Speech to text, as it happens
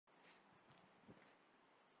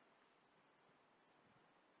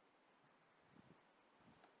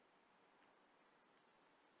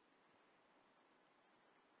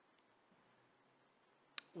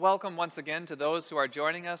Welcome once again to those who are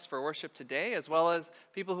joining us for worship today, as well as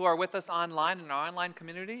people who are with us online in our online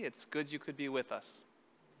community. It's good you could be with us.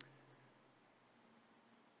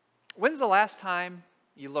 When's the last time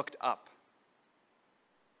you looked up?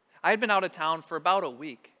 I had been out of town for about a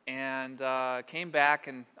week and came back,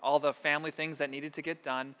 and all the family things that needed to get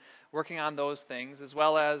done, working on those things, as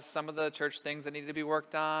well as some of the church things that needed to be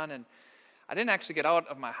worked on. And I didn't actually get out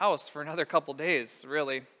of my house for another couple days,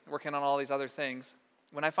 really, working on all these other things.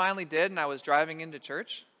 When I finally did and I was driving into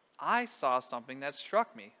church, I saw something that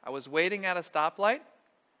struck me. I was waiting at a stoplight,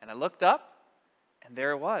 and I looked up, and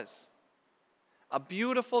there it was. A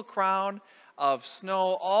beautiful crown of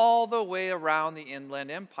snow all the way around the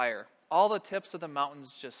Inland Empire. All the tips of the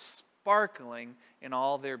mountains just sparkling in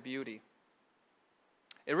all their beauty.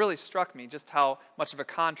 It really struck me just how much of a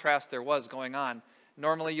contrast there was going on.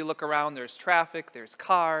 Normally you look around, there's traffic, there's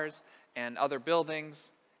cars and other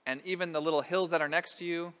buildings, and even the little hills that are next to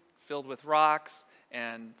you filled with rocks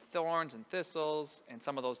and thorns and thistles and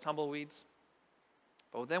some of those tumbleweeds.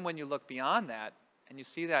 But then when you look beyond that and you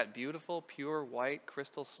see that beautiful, pure, white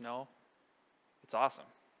crystal snow, it's awesome.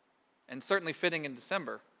 And certainly fitting in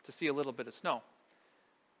December to see a little bit of snow.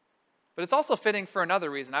 But it's also fitting for another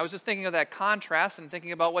reason. I was just thinking of that contrast and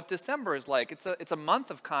thinking about what December is like. It's a month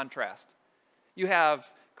of contrast. You have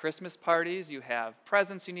Christmas parties, you have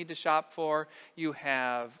presents you need to shop for, you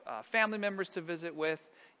have family members to visit with,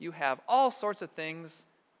 you have all sorts of things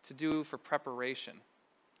to do for preparation.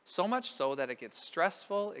 So much so that it gets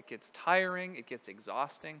stressful, it gets tiring, it gets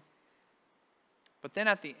exhausting. But then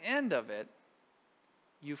at the end of it,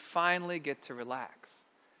 you finally get to relax.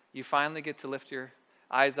 You finally get to lift your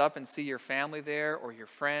eyes up and see your family there or your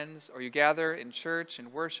friends, or you gather in church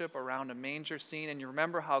and worship around a manger scene, and you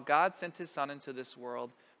remember how God sent his Son into this world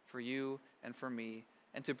for you and for me,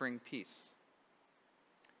 and to bring peace.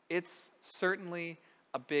 It's certainly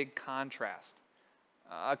a big contrast.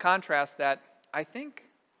 A contrast that I think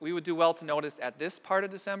we would do well to notice at this part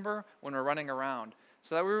of December when we're running around,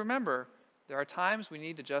 so that we remember there are times we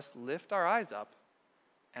need to just lift our eyes up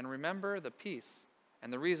and remember the peace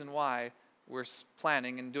and the reason why we're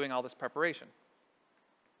planning and doing all this preparation.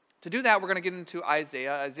 To do that, we're going to get into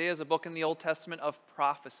Isaiah. Isaiah is a book in the Old Testament of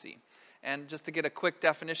prophecy. And just to get a quick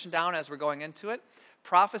definition down as we're going into it,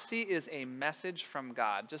 prophecy is a message from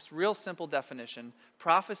God. Just real simple definition.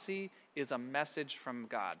 Prophecy is a message from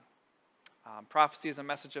God. Prophecy is a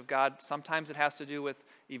message of God. Sometimes it has to do with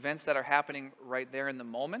events that are happening right there in the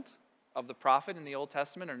moment of the prophet in the Old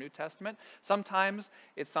Testament or New Testament. Sometimes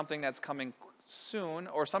it's something that's coming soon,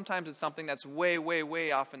 or sometimes it's something that's way, way,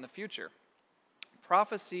 way off in the future.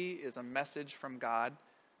 Prophecy is a message from God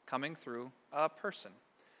coming through a person.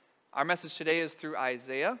 Our message today is through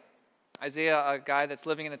Isaiah. Isaiah, a guy that's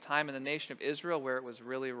living in a time in the nation of Israel where it was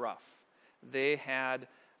really rough. They had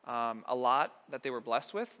a lot that they were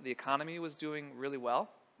blessed with. The economy was doing really well,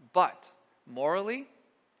 but morally,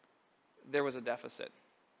 there was a deficit.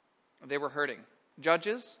 They were hurting.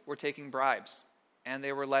 Judges were taking bribes, and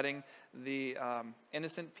they were letting the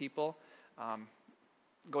innocent people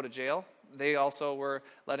go to jail. They also were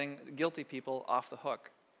letting guilty people off the hook.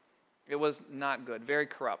 It was not good, very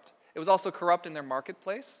corrupt. It was also corrupt in their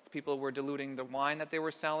marketplace. People were diluting the wine that they were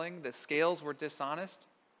selling. The scales were dishonest.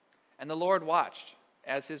 And the Lord watched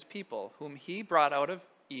as his people, whom he brought out of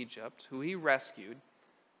Egypt, who he rescued,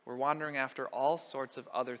 were wandering after all sorts of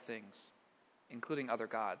other things, including other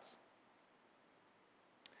gods.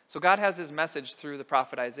 So God has his message through the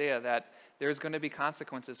prophet Isaiah that there's going to be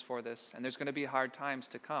consequences for this, and there's going to be hard times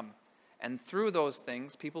to come. And through those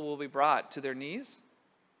things, people will be brought to their knees,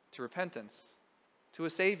 to repentance, to a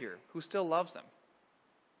Savior who still loves them.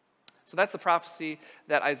 So that's the prophecy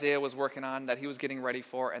that Isaiah was working on, that he was getting ready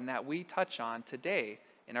for, and that we touch on today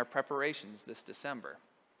in our preparations this December.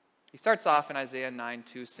 He starts off in Isaiah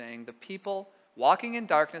 9:2 saying, "The people walking in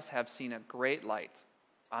darkness have seen a great light.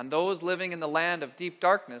 On those living in the land of deep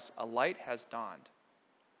darkness, a light has dawned."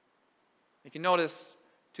 You can notice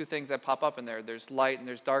two things that pop up in there. There's light and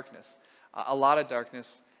there's darkness. A lot of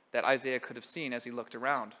darkness that Isaiah could have seen as he looked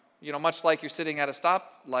around. You know, much like you're sitting at a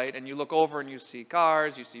stoplight and you look over and you see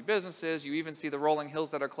cars, you see businesses, you even see the rolling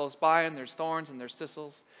hills that are close by, and there's thorns and there's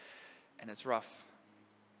thistles, and it's rough.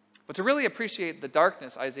 But to really appreciate the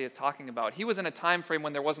darkness Isaiah is talking about, he was in a time frame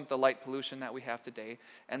when there wasn't the light pollution that we have today,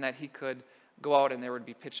 and that he could go out and there would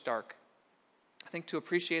be pitch dark. I think to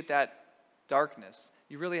appreciate that darkness,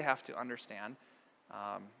 you really have to understand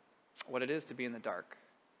what it is to be in the dark.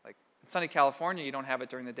 Like in sunny California, you don't have it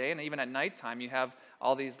during the day, and even at nighttime, you have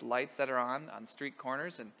all these lights that are on street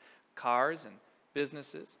corners and cars and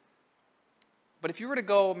businesses. But if you were to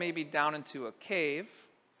go maybe down into a cave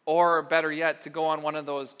Or better yet, to go on one of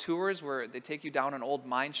those tours where they take you down an old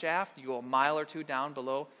mine shaft, you go a mile or two down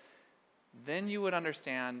below, then you would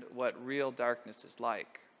understand what real darkness is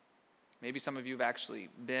like. Maybe some of you have actually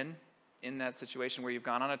been in that situation where you've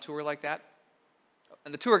gone on a tour like that.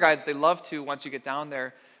 And the tour guides, they love to, once you get down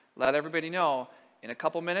there, let everybody know, in a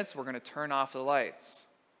couple minutes, we're going to turn off the lights.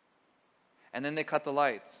 And then they cut the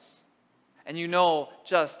lights. And you know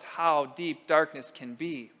just how deep darkness can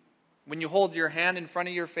be. When you hold your hand in front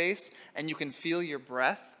of your face and you can feel your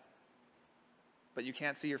breath, but you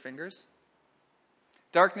can't see your fingers.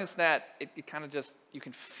 Darkness that it kind of just, you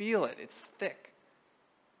can feel it. It's thick.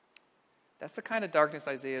 That's the kind of darkness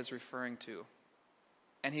Isaiah is referring to.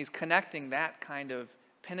 And he's connecting that kind of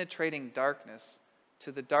penetrating darkness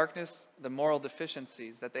to the darkness, the moral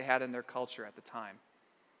deficiencies that they had in their culture at the time.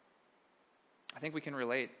 I think we can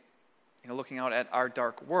relate. Looking out at our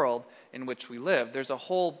dark world in which we live, there's a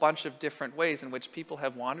whole bunch of different ways in which people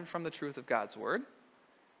have wandered from the truth of God's word.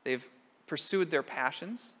 They've pursued their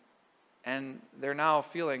passions, and they're now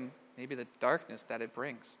feeling maybe the darkness that it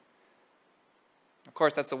brings. Of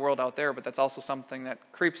course, that's the world out there, but that's also something that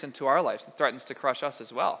creeps into our lives and threatens to crush us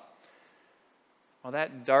as well. Well,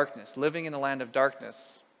 that darkness, living in the land of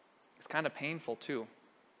darkness, is kind of painful too.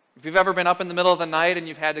 If you've ever been up in the middle of the night and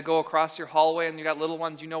you've had to go across your hallway and you've got little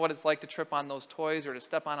ones, you know what it's like to trip on those toys or to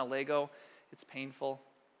step on a Lego. It's painful.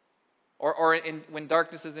 Or when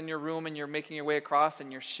darkness is in your room and you're making your way across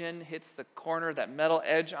and your shin hits the corner, that metal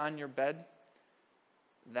edge on your bed,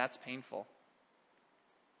 that's painful.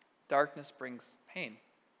 Darkness brings pain.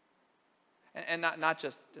 And not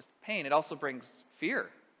just pain, it also brings fear.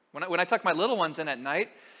 When I tuck my little ones in at night,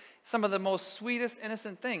 some of the most sweetest,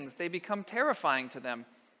 innocent things, they become terrifying to them.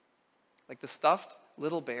 Like the stuffed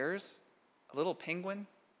little bears, a little penguin,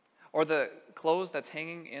 or the clothes that's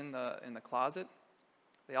hanging in the closet.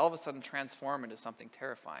 They all of a sudden transform into something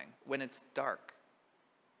terrifying when it's dark.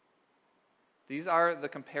 These are the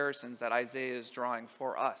comparisons that Isaiah is drawing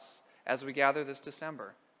for us as we gather this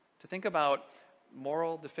December to think about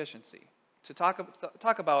moral deficiency, to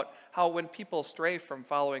talk about how when people stray from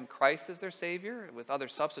following Christ as their Savior with other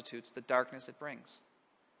substitutes, the darkness it brings.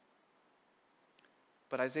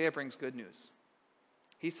 But Isaiah brings good news.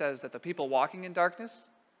 He says that the people walking in darkness,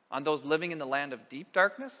 on those living in the land of deep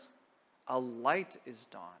darkness, a light is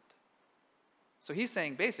dawned. So he's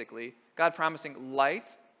saying basically, God promising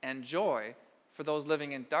light and joy for those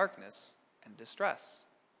living in darkness and distress.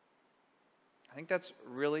 I think that's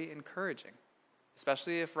really encouraging,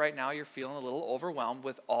 especially if right now you're feeling a little overwhelmed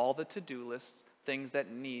with all the to-do lists, things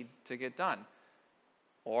that need to get done.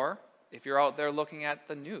 Or if you're out there looking at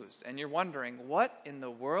the news and you're wondering, what in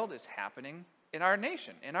the world is happening in our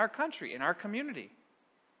nation, in our country, in our community?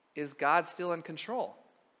 Is God still in control?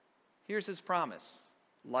 Here's his promise: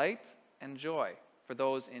 light and joy for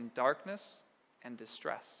those in darkness and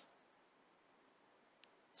distress.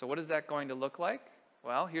 So what is that going to look like?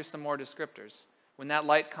 Well, here's some more descriptors. When that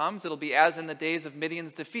light comes, it'll be as in the days of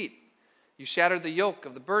Midian's defeat. You shattered the yoke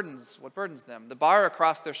of the burdens, what burdens them, the bar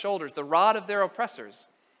across their shoulders, the rod of their oppressors.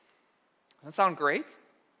 Doesn't that sound great?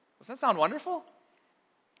 Doesn't that sound wonderful?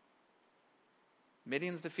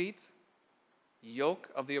 Midian's defeat, yoke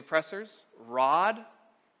of the oppressors, rod.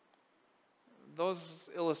 Those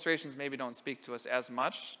illustrations maybe don't speak to us as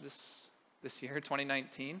much this year,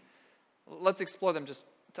 2019. Let's explore them just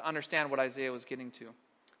to understand what Isaiah was getting to.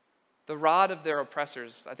 The rod of their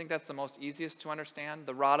oppressors, I think that's the most easiest to understand.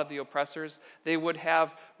 The rod of the oppressors, they would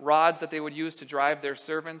have rods that they would use to drive their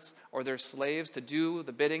servants or their slaves to do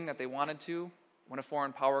the bidding that they wanted to when a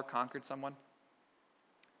foreign power conquered someone.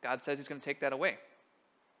 God says he's going to take that away.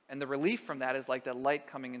 And the relief from that is like the light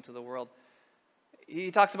coming into the world. He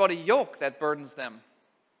talks about a yoke that burdens them.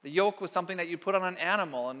 The yoke was something that you put on an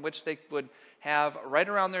animal in which they would have right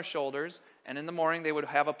around their shoulders, and in the morning they would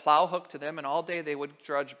have a plow hooked to them, and all day they would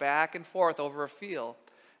trudge back and forth over a field,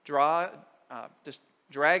 just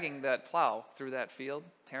dragging that plow through that field,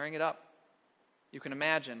 tearing it up. You can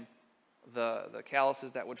imagine the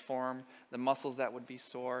calluses that would form, the muscles that would be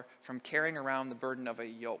sore from carrying around the burden of a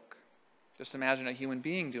yoke. Just imagine a human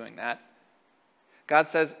being doing that. God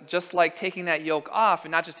says, just like taking that yoke off,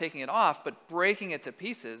 and not just taking it off, but breaking it to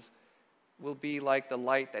pieces, will be like the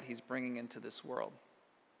light that he's bringing into this world.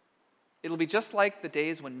 It'll be just like the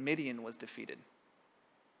days when Midian was defeated.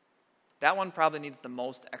 That one probably needs the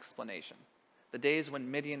most explanation. The days when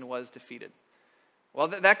Midian was defeated. Well,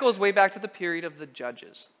 that goes way back to the period of the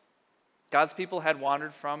Judges. God's people had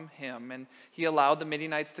wandered from him, and he allowed the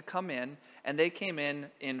Midianites to come in, and they came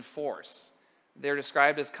in force. They're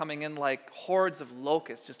described as coming in like hordes of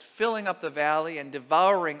locusts, just filling up the valley and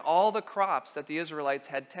devouring all the crops that the Israelites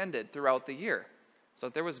had tended throughout the year. so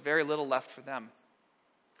that there was very little left for them.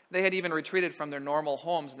 They had even retreated from their normal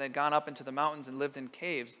homes, and they'd gone up into the mountains and lived in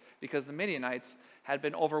caves because the Midianites had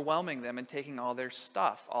been overwhelming them and taking all their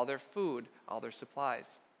stuff, all their food, all their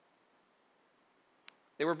supplies.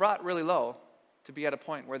 They were brought really low to be at a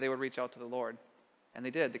point where they would reach out to the Lord. And they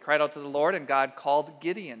did. They cried out to the Lord, and God called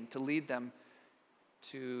Gideon to lead them,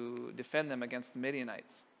 to defend them against the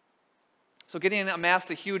Midianites. So Gideon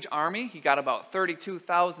amassed a huge army. He got about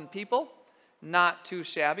 32,000 people, not too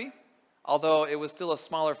shabby, although it was still a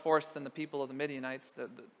smaller force than the people of the Midianites,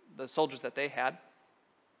 the soldiers that they had.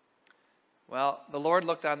 Well, the Lord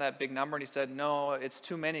looked on that big number and he said, no, it's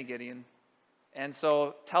too many, Gideon. And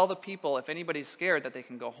so tell the people, if anybody's scared, that they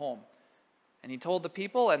can go home. And he told the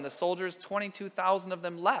people, and the soldiers, 22,000 of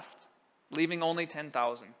them left, leaving only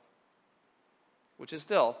 10,000, which is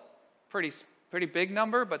still pretty big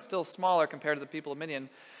number, but still smaller compared to the people of Midian.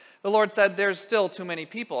 The Lord said, there's still too many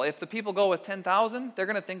people. If the people go with 10,000, they're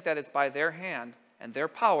going to think that it's by their hand and their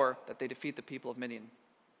power that they defeat the people of Midian.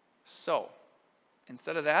 So,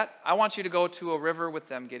 instead of that, I want you to go to a river with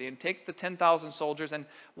them, Gideon. Take the 10,000 soldiers and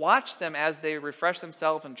watch them as they refresh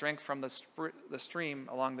themselves and drink from the stream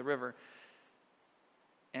along the river.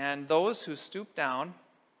 And those who stoop down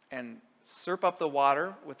and slurp up the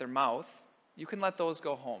water with their mouth, you can let those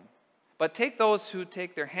go home. But take those who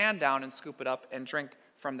take their hand down and scoop it up and drink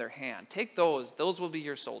from their hand. Take those will be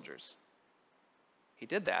your soldiers. He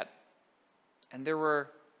did that, and there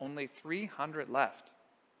were only 300 left.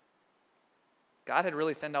 God had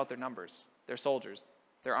really thinned out their numbers, their soldiers,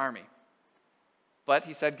 their army. But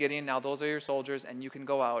he said, Gideon, now those are your soldiers, and you can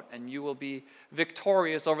go out, and you will be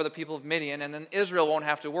victorious over the people of Midian, and then Israel won't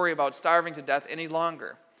have to worry about starving to death any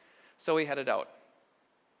longer. So he headed out,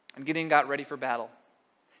 and Gideon got ready for battle.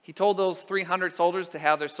 He told those 300 soldiers to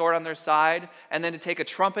have their sword on their side, and then to take a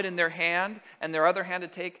trumpet in their hand, and their other hand to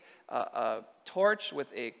take a torch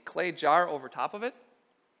with a clay jar over top of it,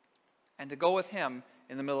 and to go with him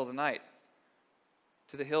in the middle of the night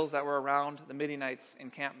to the hills that were around the Midianites'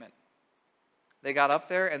 encampment. They got up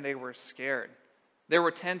there, and they were scared. There were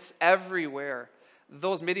tents everywhere.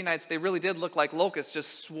 Those Midianites, they really did look like locusts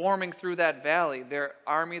just swarming through that valley. Their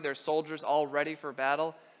army, their soldiers all ready for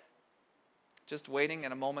battle, just waiting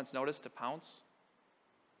at a moment's notice to pounce.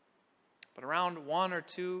 But around 1 or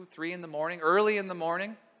 2, 3 in the morning, early in the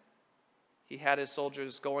morning, he had his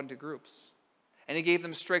soldiers go into groups. And he gave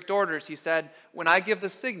them strict orders. He said, when I give the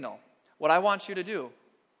signal, what I want you to do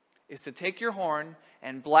is to take your horn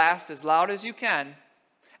and blast as loud as you can,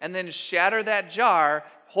 and then shatter that jar,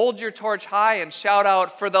 hold your torch high, and shout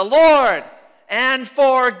out, for the Lord and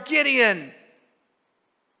for Gideon.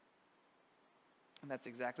 And that's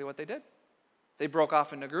exactly what they did. They broke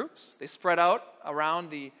off into groups. They spread out around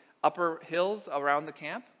the upper hills around the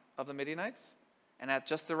camp of the Midianites. And at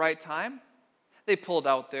just the right time, they pulled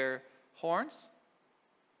out their horns,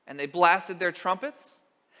 and they blasted their trumpets,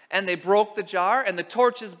 and they broke the jar, and the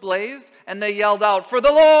torches blazed, and they yelled out, for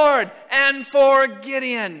the Lord and for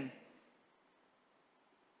Gideon.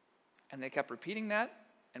 And they kept repeating that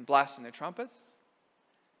and blasting their trumpets.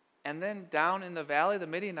 And then down in the valley, the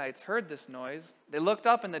Midianites heard this noise. They looked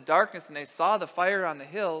up in the darkness, and they saw the fire on the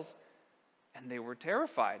hills, and they were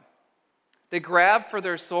terrified. They grabbed for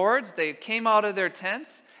their swords, they came out of their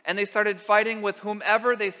tents, and they started fighting with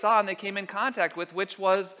whomever they saw and they came in contact with, which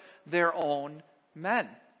was their own men.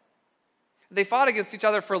 They fought against each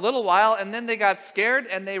other for a little while, and then they got scared,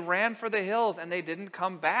 and they ran for the hills, and they didn't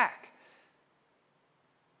come back.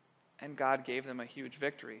 And God gave them a huge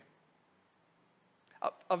victory.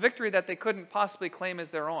 A victory that they couldn't possibly claim as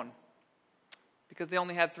their own, because they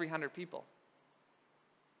only had 300 people.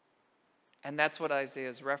 And that's what Isaiah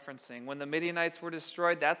is referencing. When the Midianites were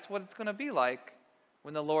destroyed, that's what it's going to be like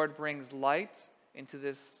when the Lord brings light into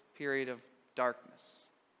this period of darkness.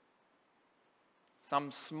 Some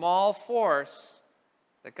small force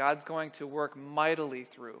that God's going to work mightily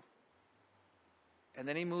through. And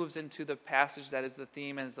then he moves into the passage that is the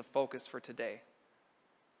theme and is the focus for today.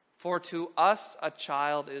 For to us a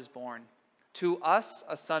child is born, to us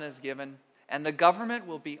a son is given, and the government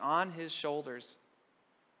will be on his shoulders.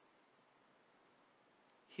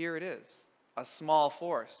 Here it is, a small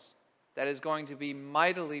force that is going to be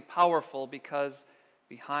mightily powerful because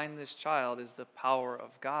behind this child is the power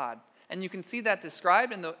of God. And you can see that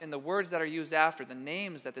described in the words that are used after, the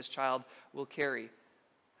names that this child will carry.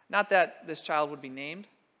 Not that this child would be named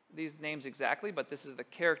these names exactly, but this is the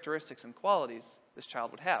characteristics and qualities this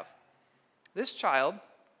child would have. This child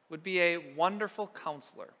would be a wonderful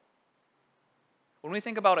counselor. When we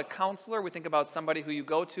think about a counselor, we think about somebody who you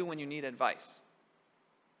go to when you need advice.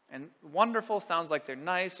 And wonderful sounds like they're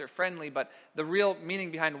nice or friendly, but the real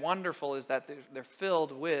meaning behind wonderful is that they're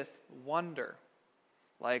filled with wonder.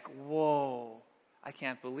 Like, whoa, I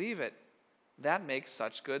can't believe it. That makes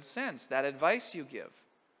such good sense. That advice you give.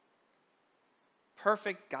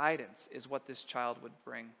 Perfect guidance is what this child would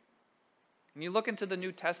bring. And you look into the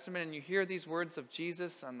New Testament and you hear these words of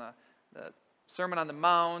Jesus on the Sermon on the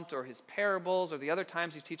Mount or his parables or the other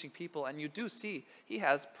times he's teaching people, and you do see he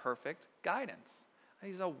has perfect guidance.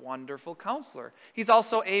 He's a wonderful counselor. He's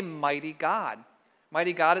also a mighty God.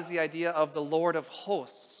 Mighty God is the idea of the Lord of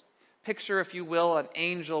hosts. Picture, if you will, an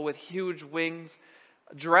angel with huge wings,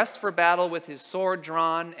 dressed for battle with his sword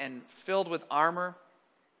drawn and filled with armor.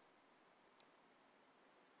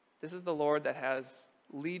 This is the Lord that has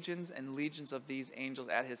legions and legions of these angels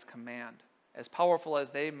at his command. As powerful as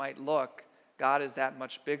they might look, God is that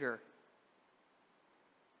much bigger.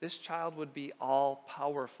 This child would be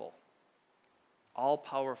all-powerful,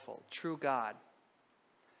 true God.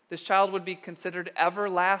 This child would be considered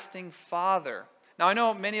everlasting Father. Now, I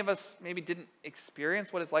know many of us maybe didn't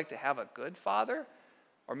experience what it's like to have a good father,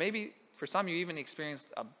 or maybe for some you even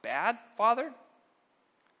experienced a bad father.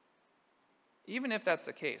 Even if that's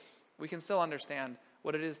the case, we can still understand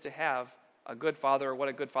what it is to have a good father, or what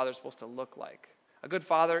a good father is supposed to look like. A good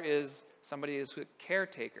father is somebody who's a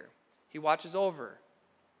caretaker. He watches over.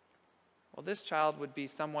 Well, this child would be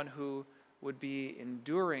someone who would be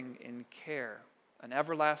enduring in care, an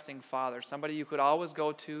everlasting father, somebody you could always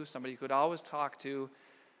go to, somebody you could always talk to,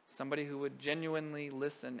 somebody who would genuinely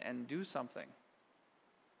listen and do something.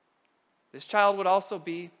 This child would also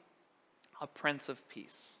be a Prince of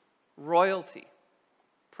Peace, royalty,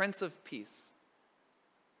 Prince of Peace.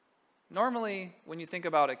 Normally, when you think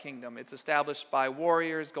about a kingdom, it's established by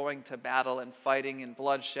warriors going to battle and fighting and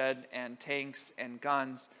bloodshed and tanks and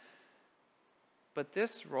guns. But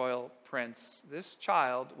this royal prince, this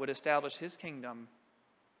child, would establish his kingdom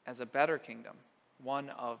as a better kingdom, one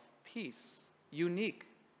of peace, unique,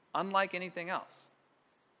 unlike anything else.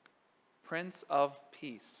 Prince of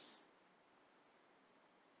Peace.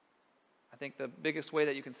 I think the biggest way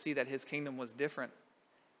that you can see that his kingdom was different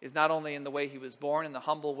is not only in the way he was born, in the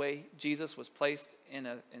humble way Jesus was placed in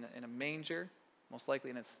a manger, most likely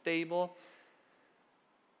in a stable.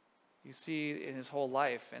 You see in his whole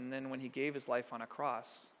life, and then when he gave his life on a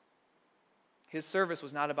cross, his service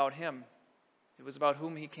was not about him. It was about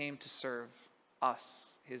whom he came to serve,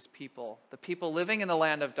 us, his people, the people living in the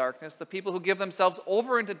land of darkness, the people who give themselves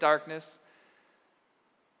over into darkness.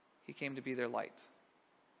 He came to be their light,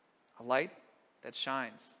 a light that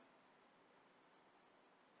shines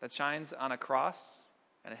on a cross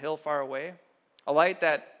and a hill far away, a light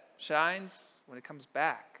that shines when it comes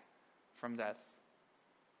back from death,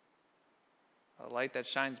 a light that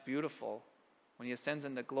shines beautiful when he ascends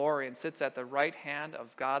into glory and sits at the right hand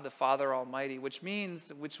of God the Father Almighty, which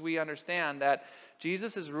we understand that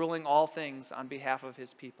Jesus is ruling all things on behalf of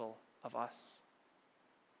his people, of us.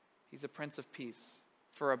 He's a Prince of Peace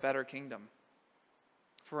for a better kingdom,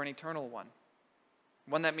 for an eternal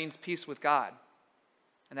one that means peace with God,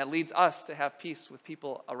 and that leads us to have peace with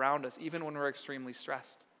people around us, even when we're extremely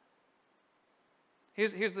stressed.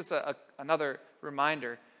 Here's another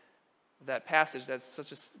reminder of that passage that's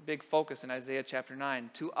such a big focus in Isaiah chapter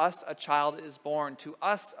 9. To us a child is born, to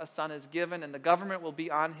us a son is given, and the government will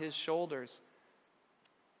be on his shoulders.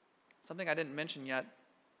 Something I didn't mention yet,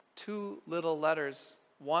 2 little letters,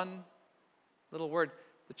 1 little word.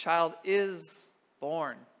 The child is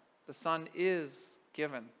born. The son is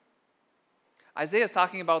given. Isaiah is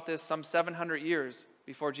talking about this some 700 years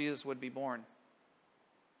before Jesus would be born.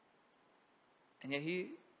 And yet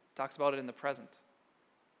he talks about it in the present.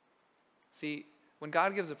 See, when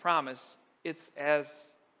God gives a promise, it's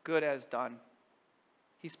as good as done.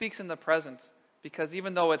 He speaks in the present because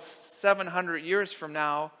even though it's 700 years from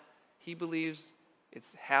now, he believes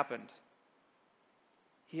it's happened.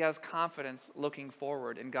 He has confidence looking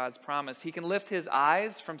forward in God's promise. He can lift his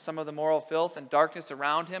eyes from some of the moral filth and darkness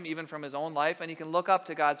around him, even from his own life, and he can look up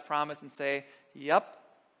to God's promise and say, yep,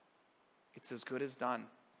 it's as good as done.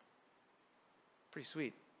 Pretty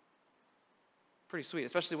sweet. Pretty sweet,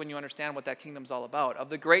 especially when you understand what that kingdom's all about. Of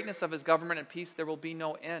the greatness of his government and peace, there will be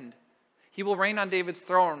no end. He will reign on David's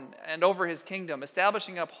throne and over his kingdom,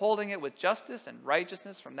 establishing and upholding it with justice and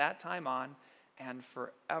righteousness from that time on and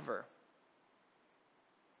forever.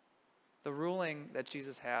 The ruling that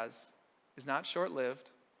Jesus has is not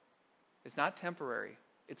short-lived. It's not temporary.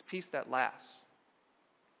 It's peace that lasts.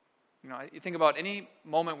 You think about any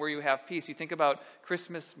moment where you have peace. You think about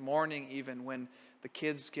Christmas morning even when the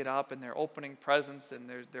kids get up and they're opening presents and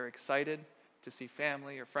they're excited to see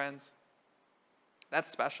family or friends. That's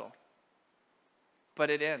special. but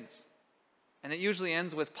it ends. And it usually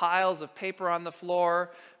ends with piles of paper on the floor,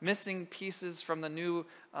 missing pieces from the new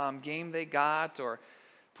game they got, or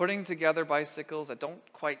putting together bicycles that don't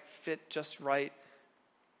quite fit just right,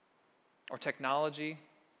 or technology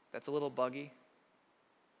that's a little buggy.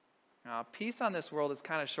 Peace on this world is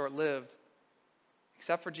kind of short-lived,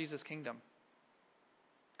 except for Jesus' kingdom.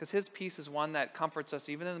 Because his peace is one that comforts us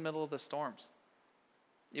even in the middle of the storms.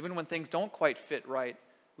 Even when things don't quite fit right,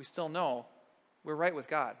 we still know we're right with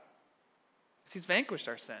God. Because he's vanquished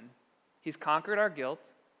our sin, he's conquered our guilt,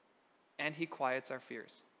 and he quiets our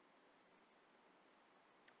fears.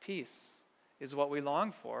 Peace is what we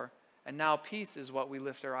long for, and now peace is what we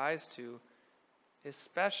lift our eyes to,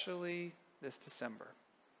 especially this December.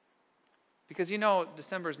 Because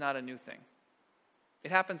December is not a new thing. It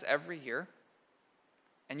happens every year,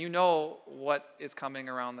 and you know what is coming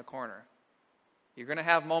around the corner. You're going to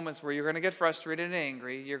have moments where you're going to get frustrated and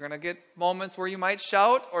angry. You're going to get moments where you might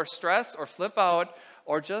shout or stress or flip out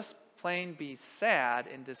or just plain be sad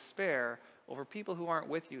in despair over people who aren't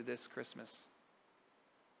with you this Christmas.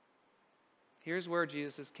 Here's where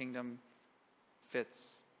Jesus' kingdom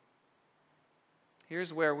fits.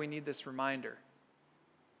 Here's where we need this reminder.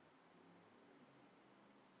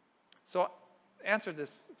 So answer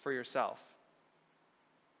this for yourself.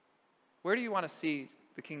 Where do you want to see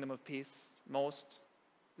the kingdom of peace most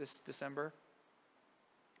this December?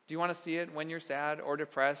 Do you want to see it when you're sad or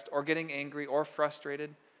depressed or getting angry or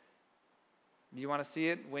frustrated? Do you want to see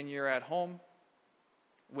it when you're at home,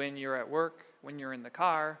 when you're at work, when you're in the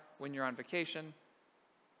car, when you're on vacation,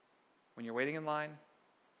 when you're waiting in line?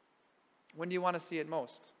 When do you want to see it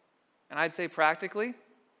most? And I'd say practically,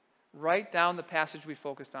 write down the passage we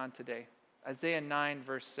focused on today. Isaiah 9,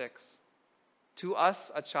 verse 6. To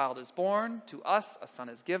us a child is born, to us a son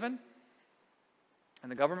is given, and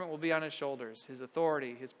the government will be on his shoulders. His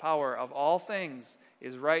authority, his power of all things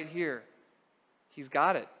is right here. He's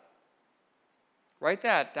got it. Write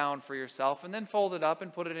that down for yourself and then fold it up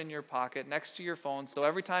and put it in your pocket next to your phone so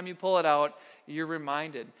every time you pull it out, you're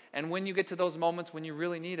reminded. And when you get to those moments when you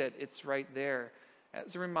really need it, it's right there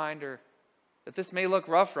as a reminder that this may look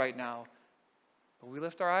rough right now, but we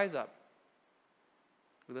lift our eyes up.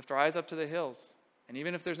 We lift our eyes up to the hills. And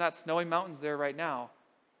even if there's not snowy mountains there right now,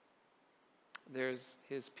 there's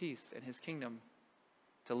his peace and his kingdom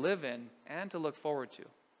to live in and to look forward to.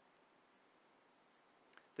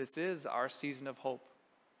 This is our season of hope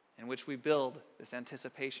in which we build this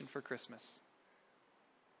anticipation for Christmas.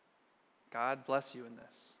 God bless you in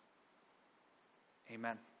this.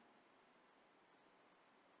 Amen.